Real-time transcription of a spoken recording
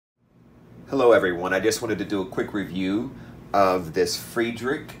Hello everyone, I just wanted to do a quick review of this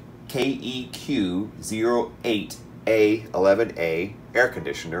Friedrich KEQ08A11A air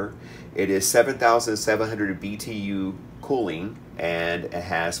conditioner. It is 7,700 BTU cooling and it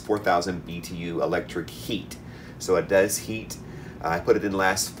has 4,000 BTU electric heat. So it does heat. I put it in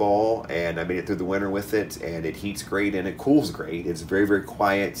last fall and I made it through the winter with it, and it heats great and it cools great. It's very, very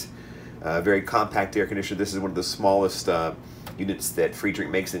quiet, very compact air conditioner. This is one of the smallest units that Friedrich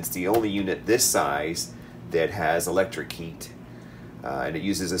makes, and it's the only unit this size that has electric heat, and it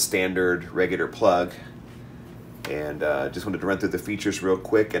uses a standard regular plug. And just wanted to run through the features real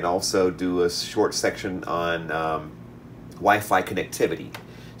quick and also do a short section on Wi-Fi connectivity.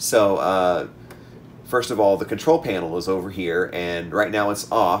 So first of all, the control panel is over here, and right now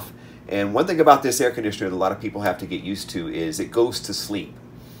it's off. And one thing about this air conditioner that a lot of people have to get used to is it goes to sleep.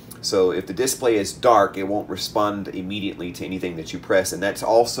 So if the display is dark, it won't respond immediately to anything that you press, and that's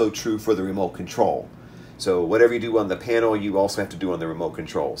also true for the remote control. So whatever you do on the panel, you also have to do on the remote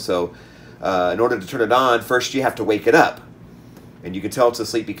control. So in order to turn it on, first you have to wake it up. And you can tell it's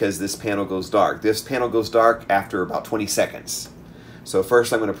asleep because this panel goes dark. This panel goes dark after about 20 seconds. So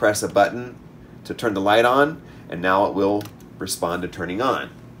first I'm going to press a button to turn the light on, and now it will respond to turning on.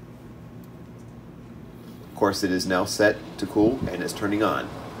 Of course, it is now set to cool and it's turning on.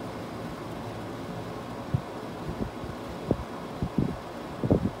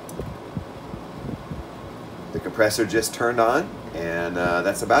 The compressor just turned on, and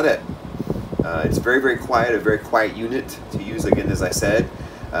that's about it. It's very, very quiet, a very quiet unit to use. Again, as I said,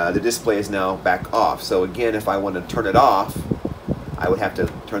 the display is now back off. So again, if I want to turn it off, I would have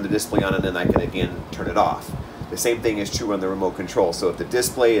to turn the display on, and then I can again turn it off. The same thing is true on the remote control. So if the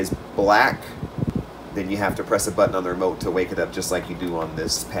display is black, then you have to press a button on the remote to wake it up, just like you do on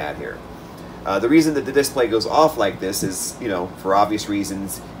this pad here. The reason that the display goes off like this is, for obvious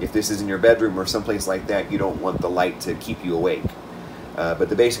reasons. If this is in your bedroom or someplace like that, you don't want the light to keep you awake.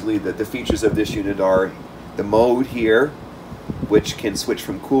 But basically the features of this unit are the mode here, which can switch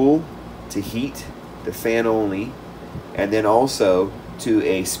from cool to heat to fan only, and then also to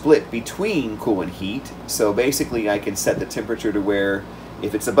a split between cool and heat. So basically I can set the temperature to where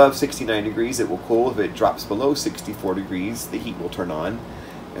if it's above 69 degrees it will cool. If it drops below 64 degrees the heat will turn on.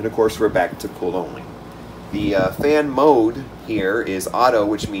 And of course we're back to cool only. The fan mode here is auto,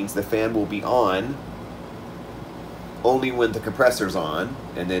 which means the fan will be on only when the compressor's on,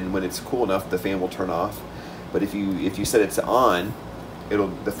 and then when it's cool enough the fan will turn off. But if you set it to on,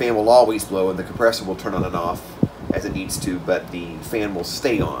 the fan will always blow and the compressor will turn on and off as it needs to, but the fan will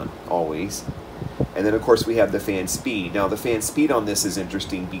stay on always. And then of course we have the fan speed. Now the fan speed on this is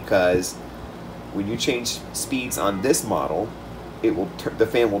interesting because when you change speeds on this model, the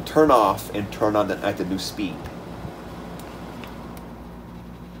fan will turn off and turn on at the new speed.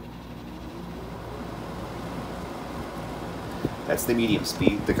 That's the medium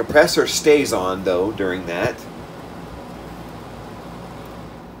speed. The compressor stays on though during that.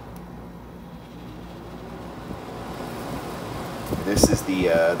 This is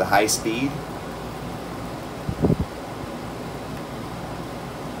the high speed.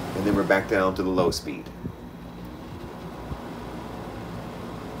 And then we're back down to the low speed.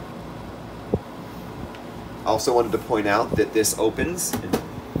 Also wanted to point out that this opens,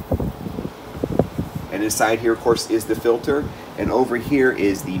 and inside here of course is the filter, and over here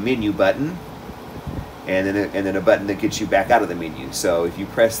is the menu button, and then a button that gets you back out of the menu. So if you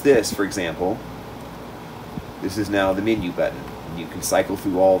press this, for example, this is now the menu button. You can cycle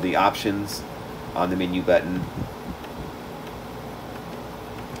through all the options on the menu button,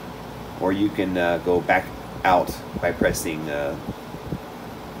 or you can go back out by pressing the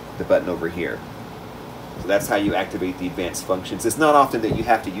button over here. So that's how you activate the advanced functions. It's not often that you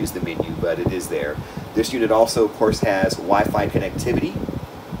have to use the menu, but it is there. This unit also, of course, has Wi-Fi connectivity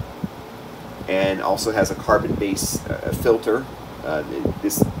and also has a carbon base filter.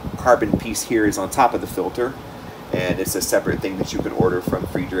 This carbon piece here is on top of the filter, and it's a separate thing that you can order from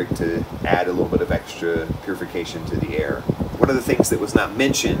Friedrich to add a little bit of extra purification to the air. One of the things that was not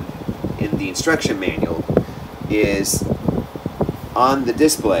mentioned in the instruction manual is on the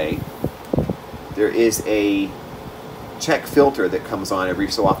display there is a check filter that comes on every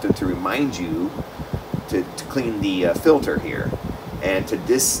so often to remind you to clean the filter here. And to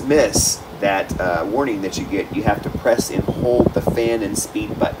dismiss that warning that you get, you have to press and hold the fan and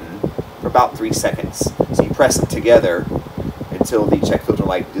speed button for about 3 seconds. So you press them together until the check filter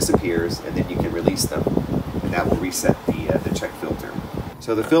light disappears, and then you can release them, and that will reset the check filter.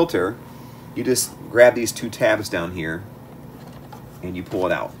 So the filter, you just grab these two tabs down here and you pull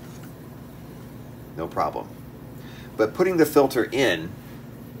it out. No problem. But putting the filter in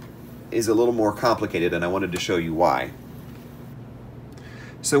is a little more complicated, and I wanted to show you why.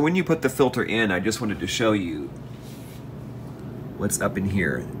 So when you put the filter in, I just wanted to show you what's up in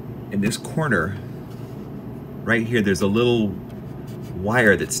here. In this corner, right here, there's a little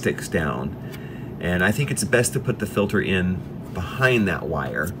wire that sticks down, and I think it's best to put the filter in behind that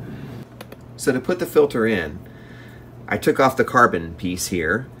wire. So to put the filter in, I took off the carbon piece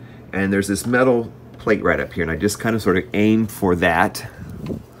here, and there's this metal plate right up here, and I just kind of sort of aim for that.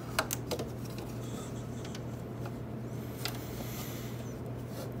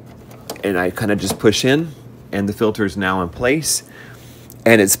 And I kind of just push in, and the filter is now in place,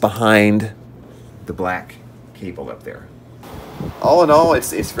 and it's behind the black cable up there. All in all,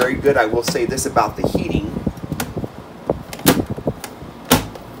 it's very good. I will say this about the heating.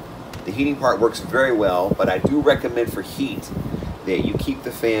 The heating part works very well, but I do recommend for heat that you keep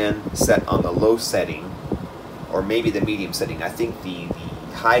the fan set on the low setting, or maybe the medium setting. I think the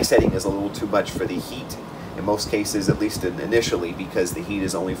high setting is a little too much for the heat in most cases, at least initially, because the heat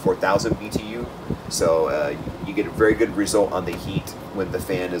is only 4,000 BTU. So you get a very good result on the heat when the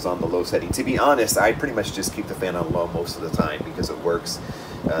fan is on the low setting. To be honest, I pretty much just keep the fan on low most of the time because it works.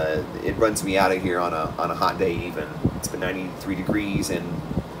 It runs me out of here on a hot day even. It's been 93 degrees and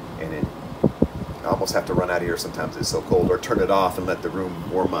I almost have to run out of here sometimes. It's so cold, or turn it off and let the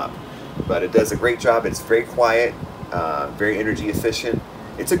room warm up. But it does a great job. It's very quiet, very energy efficient.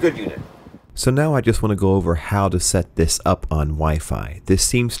 It's a good unit. So now I just want to go over how to set this up on Wi-Fi. This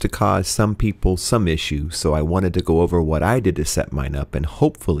seems to cause some people some issues, so I wanted to go over what I did to set mine up, and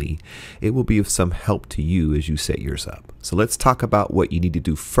hopefully it will be of some help to you as you set yours up. So let's talk about what you need to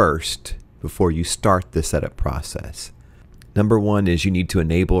do first before you start the setup process. Number one is you need to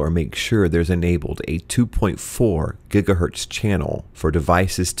enable or make sure there's enabled a 2.4 gigahertz channel for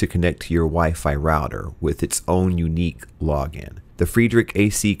devices to connect to your Wi-Fi router with its own unique login. The Friedrich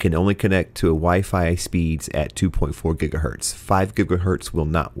AC can only connect to Wi-Fi speeds at 2.4 gigahertz. 5 gigahertz will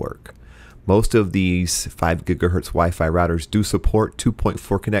not work. Most of these 5 gigahertz Wi-Fi routers do support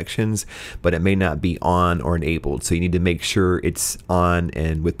 2.4 connections, but it may not be on or enabled. So you need to make sure it's on,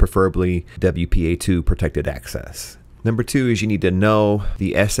 and with preferably WPA2 protected access. Number two is you need to know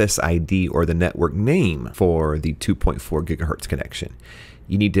the SSID or the network name for the 2.4 gigahertz connection.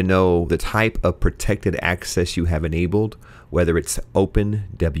 You need to know the type of protected access you have enabled, whether it's open,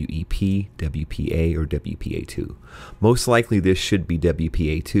 WEP, WPA, or WPA2. Most likely this should be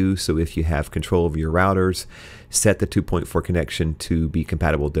WPA2, so if you have control over your routers, set the 2.4 connection to be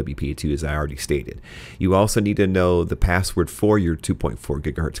compatible with WPA2 as I already stated. You also need to know the password for your 2.4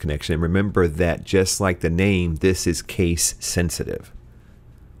 gigahertz connection. And remember that just like the name, this is case sensitive.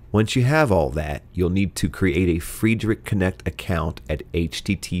 Once you have all that, you'll need to create a Friedrich Connect account at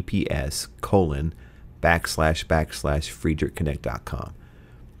https://friedrichconnect.com.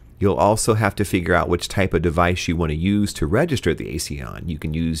 You'll also have to figure out which type of device you want to use to register the AC on. You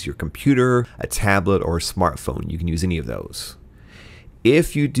can use your computer, a tablet, or a smartphone. You can use any of those.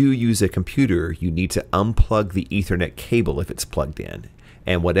 If you do use a computer, you need to unplug the Ethernet cable if it's plugged in.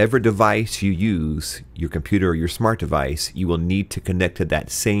 And whatever device you use, your computer or your smart device, you will need to connect to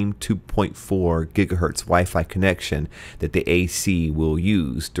that same 2.4 gigahertz Wi-Fi connection that the AC will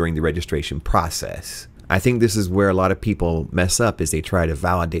use during the registration process. I think this is where a lot of people mess up, is they try to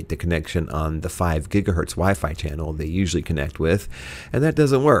validate the connection on the 5 gigahertz Wi-Fi channel they usually connect with, and that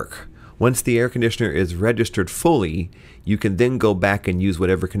doesn't work. Once the air conditioner is registered fully, you can then go back and use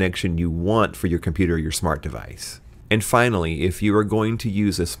whatever connection you want for your computer or your smart device. And finally, if you are going to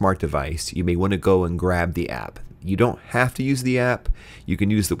use a smart device, you may want to go and grab the app. You don't have to use the app. You can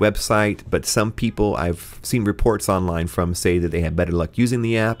use the website, but some people I've seen reports online from say that they have better luck using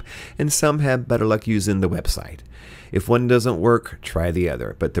the app, and some have better luck using the website. If one doesn't work, try the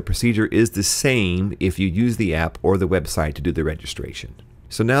other, but the procedure is the same if you use the app or the website to do the registration.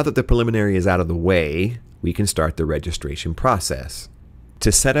 So now that the preliminary is out of the way, we can start the registration process.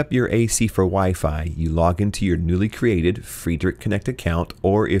 To set up your AC for Wi-Fi, you log into your newly created Friedrich Connect account,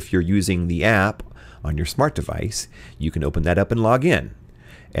 or if you're using the app on your smart device, you can open that up and log in.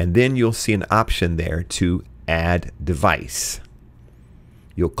 And then you'll see an option there to add device.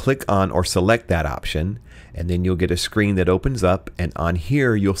 You'll click on or select that option, and then you'll get a screen that opens up, and on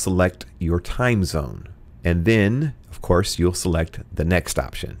here you'll select your time zone. And then, of course, you'll select the next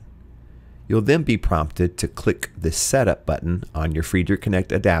option. You'll then be prompted to click the Setup button on your Friedrich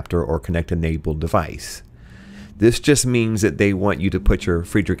Connect adapter or Connect enabled device. This just means that they want you to put your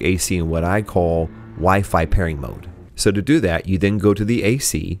Friedrich AC in what I call Wi-Fi pairing mode. So to do that, you then go to the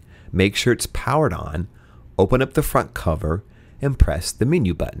AC, make sure it's powered on, open up the front cover, and press the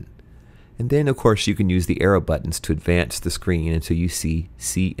menu button. And then of course you can use the arrow buttons to advance the screen until you see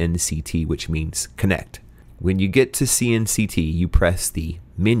CNCT, which means connect. When you get to CNCT, you press the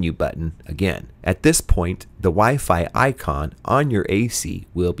menu button again. At this point, the Wi-Fi icon on your AC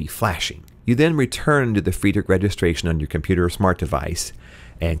will be flashing. You then return to the Friedrich registration on your computer or smart device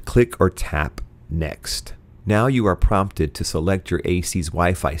and click or tap Next. Now you are prompted to select your AC's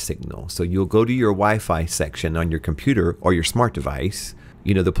Wi-Fi signal. So you'll go to your Wi-Fi section on your computer or your smart device,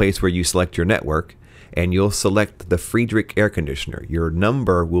 you know, the place where you select your network, and you'll select the Friedrich air conditioner. Your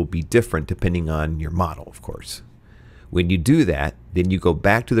number will be different depending on your model, of course. When you do that, then you go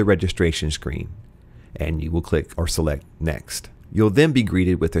back to the registration screen and you will click or select Next. You'll then be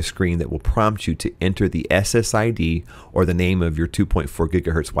greeted with a screen that will prompt you to enter the SSID or the name of your 2.4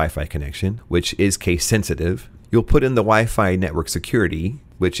 gigahertz Wi-Fi connection, which is case sensitive. You'll put in the Wi-Fi network security,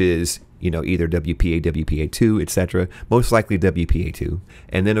 which is, you know, either WPA, WPA2, etc. Most likely WPA2.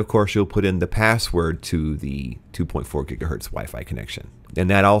 And then of course you'll put in the password to the 2.4 gigahertz Wi-Fi connection. And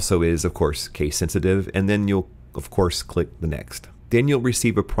that also is of course case sensitive. And then you'll of course click the Next. Then you'll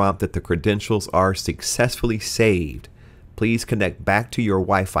receive a prompt that the credentials are successfully saved. Please connect back to your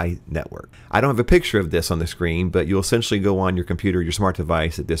Wi-Fi network. I don't have a picture of this on the screen, but you'll essentially go on your computer, your smart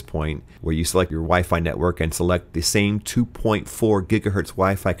device at this point, where you select your Wi-Fi network and select the same 2.4 gigahertz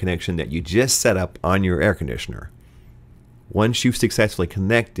Wi-Fi connection that you just set up on your air conditioner. Once you've successfully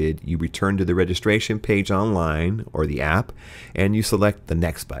connected, you return to the registration page online or the app, and you select the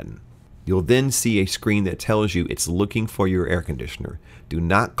Next button. You'll then see a screen that tells you it's looking for your air conditioner. Do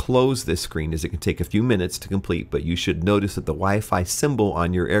not close this screen as it can take a few minutes to complete, but you should notice that the Wi-Fi symbol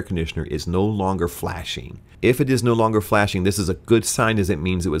on your air conditioner is no longer flashing. If it is no longer flashing, this is a good sign, as it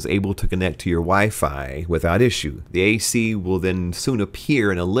means it was able to connect to your Wi-Fi without issue. The AC will then soon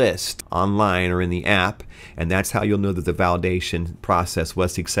appear in a list online or in the app, and that's how you'll know that the validation process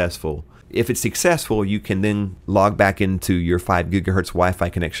was successful. If it's successful, you can then log back into your 5 gigahertz Wi-Fi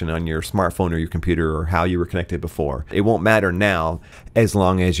connection on your smartphone or your computer, or how you were connected before. It won't matter now as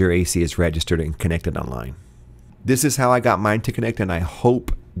long as your AC is registered and connected online. This is how I got mine to connect, and I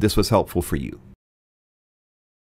hope this was helpful for you.